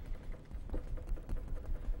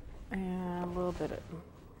 And a little bit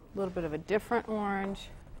of a different orange.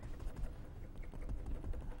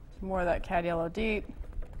 Some more of that cad yellow deep.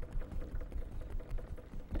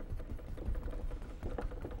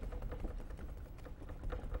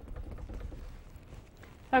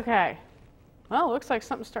 Okay. Well, it looks like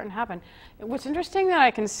something's starting to happen. What's interesting that I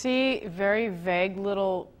can see very vague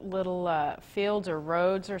little fields or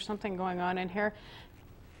roads or something going on in here.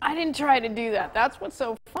 I didn't try to do that. That's what's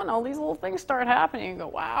so fun. All these little things start happening. You go,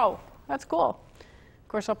 wow, that's cool. Of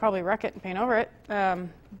course, I'll probably wreck it and paint over it,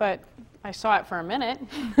 but I saw it for a minute.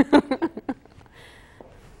 If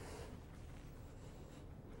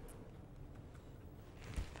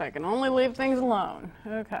I can only leave things alone.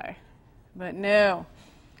 Okay, but no.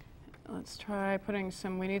 Let's try putting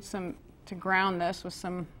some, we need some to ground this with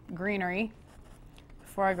some greenery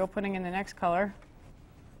before I go putting in the next color.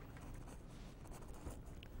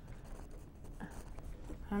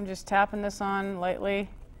 I'm just tapping this on lightly,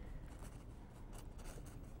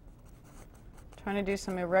 trying to do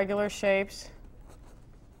some irregular shapes.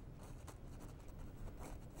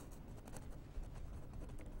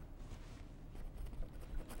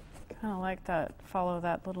 Kind of like that, follow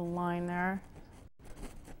that little line there.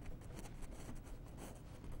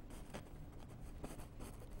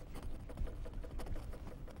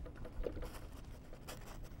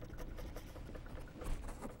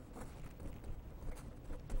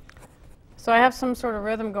 So I have some sort of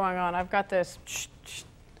rhythm going on. I've got this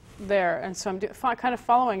there, and so I'm kind of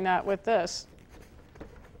following that with this.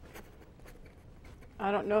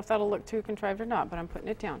 I don't know if that'll look too contrived or not, but I'm putting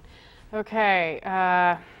it down. Okay,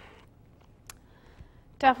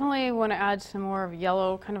 definitely want to add some more of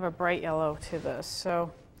yellow, kind of a bright yellow to this.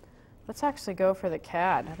 So let's actually go for the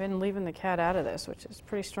cad. I've been leaving the cad out of this, which is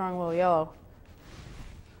pretty strong little yellow.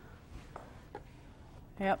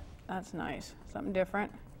 Yep, that's nice. Something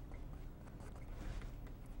different.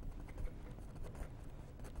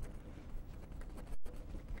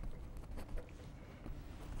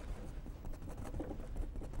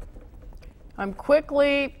 I'm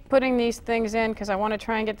quickly putting these things in because I want to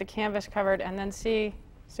try and get the canvas covered and then see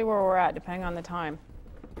where we're at depending on the time.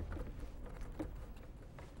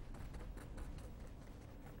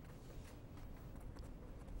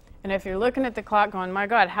 And if you're looking at the clock going, my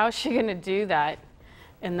God, how is she going to do that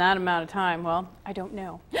in that amount of time? Well, I don't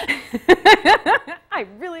know. I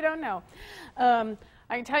really don't know.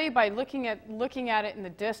 I can tell you by looking at it in the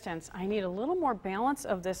distance, I need a little more balance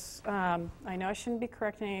of this. I know I shouldn't be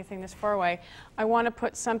correcting anything this far away. I want to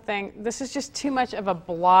put something, this is just too much of a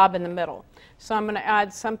blob in the middle. So I'm going to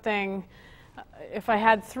add something, if I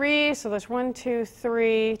had 3, so there's 1, 2,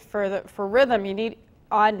 3. For rhythm, you need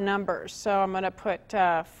odd numbers. So I'm going to put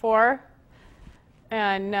 4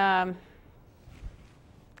 and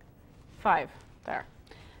 5 there.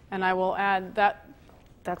 And I will add that.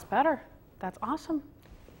 That's better. That's awesome.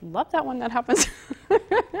 Love that when that happens.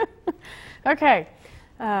 Okay.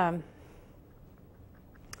 A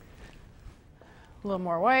little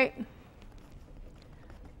more white.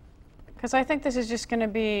 Because I think this is just going to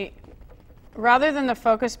be, rather than the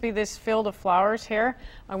focus be this field of flowers here,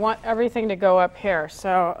 I want everything to go up here.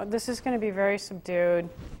 So this is going to be very subdued.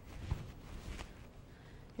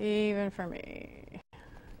 Even for me.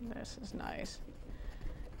 This is nice.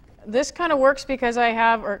 This kind of works because I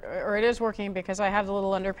have, or it is working because I have the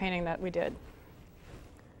little underpainting that we did.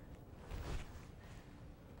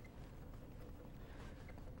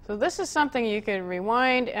 So this is something you could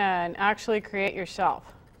rewind and actually create yourself.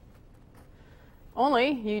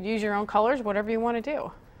 Only you'd use your own colors, whatever you want to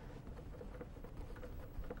do.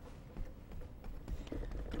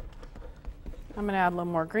 I'm going to add a little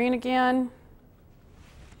more green again.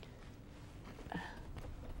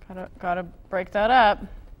 Gotta break that up.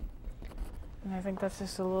 And I think that's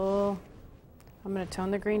just a little, I'm going to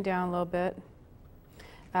tone the green down a little bit.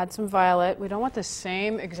 Add some violet. We don't want the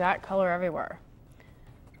same exact color everywhere.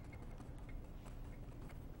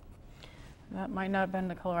 That might not have been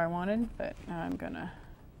the color I wanted, but I'm going to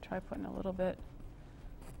try putting a little bit,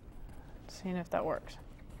 seeing if that works.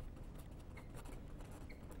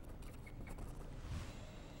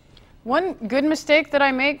 One good mistake that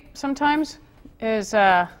I make sometimes is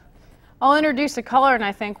I'll introduce a color and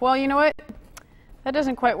I think, well, you know what? That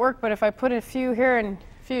doesn't quite work, but if I put a few here and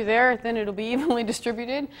a few there, then it'll be evenly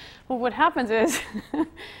distributed. Well, what happens is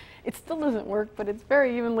it still doesn't work, but it's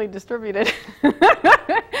very evenly distributed.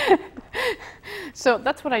 So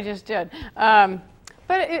that's what I just did. But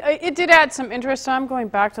it did add some interest, so I'm going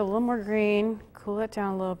back to a little more green, cool it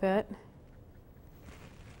down a little bit.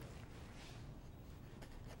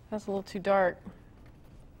 That's a little too dark.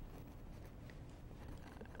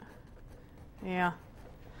 Yeah.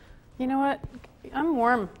 You know what? I'm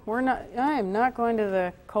warm. I am not going to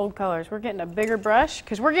the cold colors. We're getting a bigger brush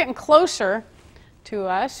because we're getting closer to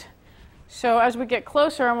us. So as we get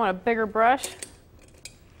closer, I want a bigger brush.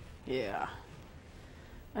 Yeah.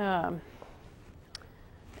 And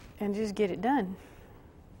just get it done.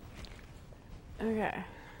 Okay.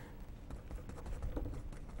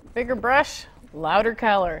 Bigger brush, louder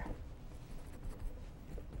color.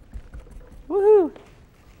 Woohoo!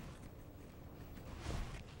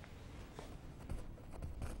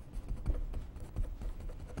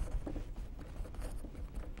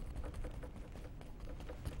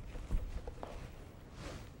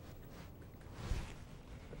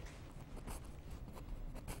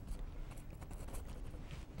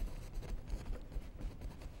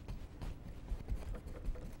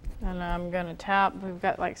 And I'm going to tap. We've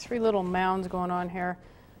got like 3 little mounds going on here.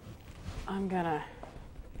 I'm going to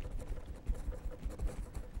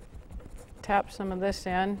tap some of this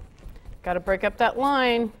in. Got to break up that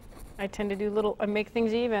line. I tend to do I make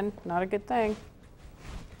things even. Not a good thing.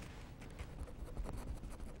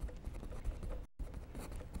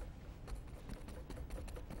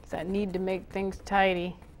 It's that need to make things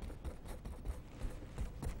tidy.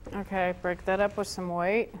 Okay, break that up with some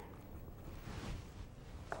weight.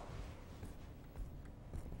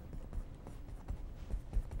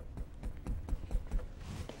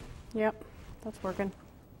 Yep, that's working.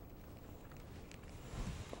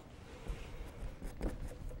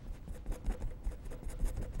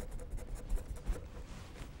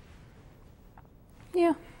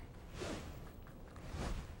 Yeah.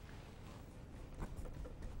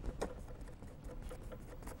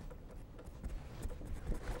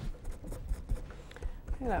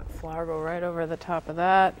 Look at that flower go right over the top of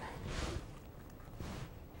that.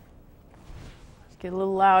 Let's get a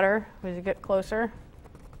little louder as you get closer.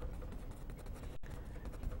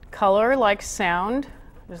 Color, like sound,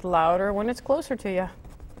 is louder when it's closer to you.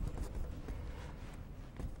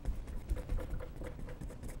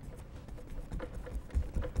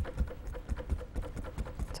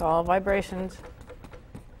 It's all vibrations.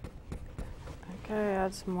 Okay,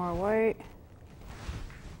 add some more white.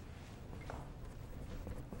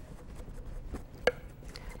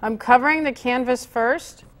 I'm covering the canvas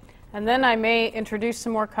first, and then I may introduce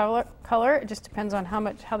some more color. It just depends on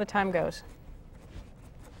how the time goes.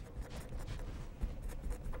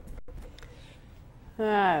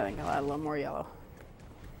 I think I'll add a little more yellow.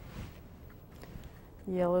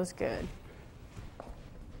 Yellow's good.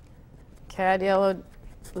 Cad yellow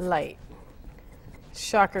light.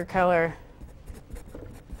 Shocker color.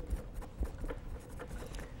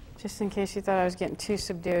 Just in case you thought I was getting too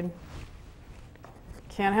subdued.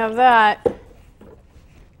 Can't have that.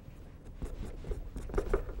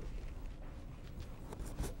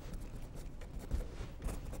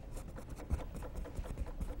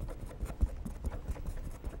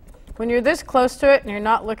 When you're this close to it and you're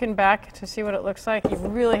not looking back to see what it looks like, you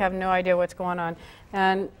really have no idea what's going on.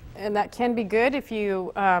 And that can be good if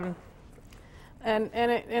you, and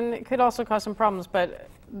it could also cause some problems, but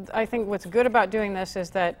I think what's good about doing this is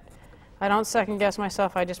that I don't second guess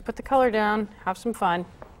myself. I just put the color down, have some fun.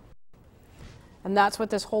 And that's what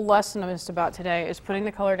this whole lesson is about today, is putting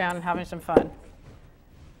the color down and having some fun.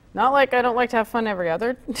 Not like I don't like to have fun every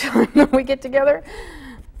other time we get together.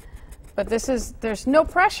 But there's no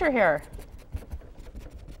pressure here.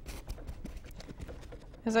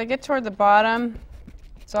 As I get toward the bottom,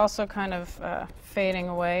 it's also kind of fading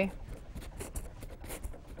away.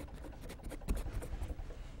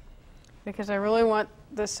 Because I really want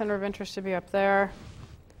the center of interest to be up there.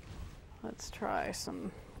 Let's try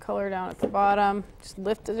some color down at the bottom. Just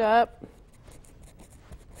lift it up.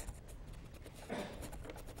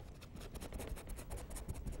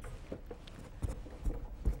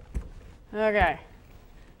 Okay,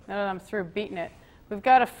 now that I'm through beating it, we've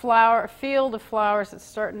got a field of flowers that's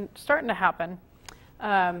starting to happen.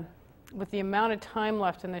 With the amount of time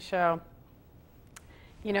left in the show,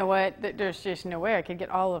 you know what? There's just no way I could get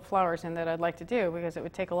all the flowers in that I'd like to do, because it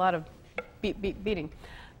would take a lot of beating.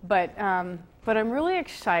 But I'm really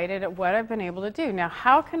excited at what I've been able to do. Now,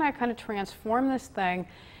 how can I kind of transform this thing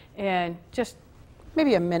in just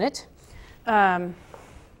maybe a minute? I'm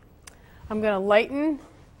going to lighten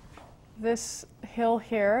this hill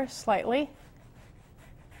here slightly.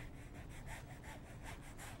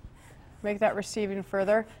 Make that recede even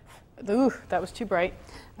further. Ooh, that was too bright.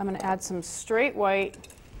 I'm going to add some straight white,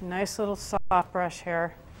 nice little soft brush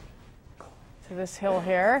here to this hill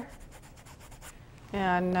here.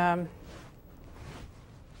 And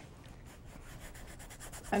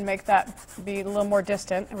make that be a little more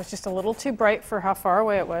distant. It was just a little too bright for how far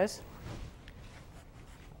away it was.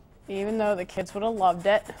 Even though the kids would have loved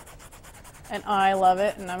it. And I love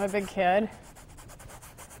it, and I'm a big kid.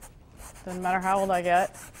 Doesn't matter how old I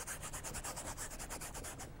get.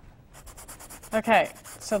 Okay,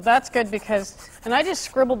 so that's good because, and I just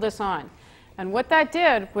scribbled this on. And what that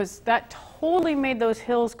did was that totally made those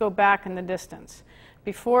hills go back in the distance.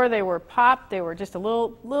 Before they were popped, they were just a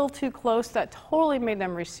little too close. That totally made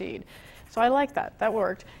them recede. So I like that. That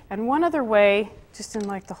worked. And one other way, just in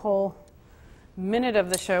like the whole minute of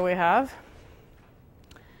the show we have,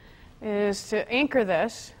 is to anchor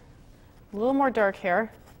this. A little more dark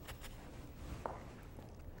here. A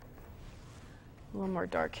little more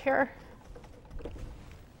dark here.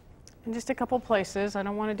 In just a couple places. I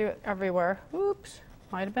don't want to do it everywhere. Oops,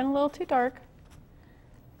 might have been a little too dark.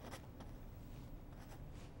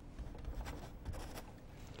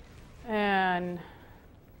 And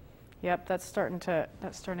yep, that's starting to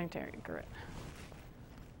grit.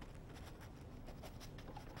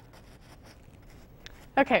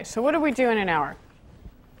 Okay, so what do we do in an hour?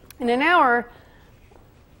 In an hour,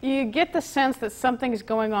 you get the sense that something's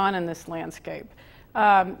going on in this landscape.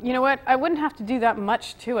 You know what? I wouldn't have to do that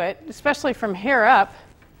much to it, especially from here up.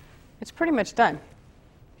 It's pretty much done.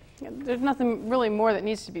 There's nothing really more that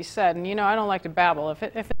needs to be said. And you know, I don't like to babble.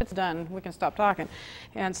 If it's done, we can stop talking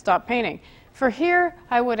and stop painting. For here,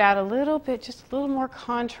 I would add a little bit, just a little more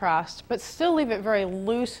contrast, but still leave it very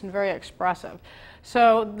loose and very expressive.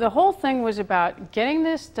 So the whole thing was about getting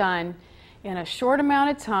this done in a short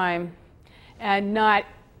amount of time and not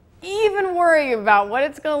even worrying about what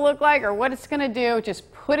it's going to look like or what it's going to do,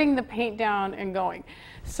 just putting the paint down and going.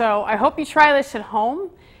 So I hope you try this at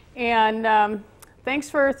home. And thanks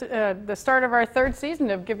for the start of our third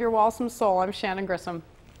season of Give Your Wall Some Soul. I'm Shannon Grissom.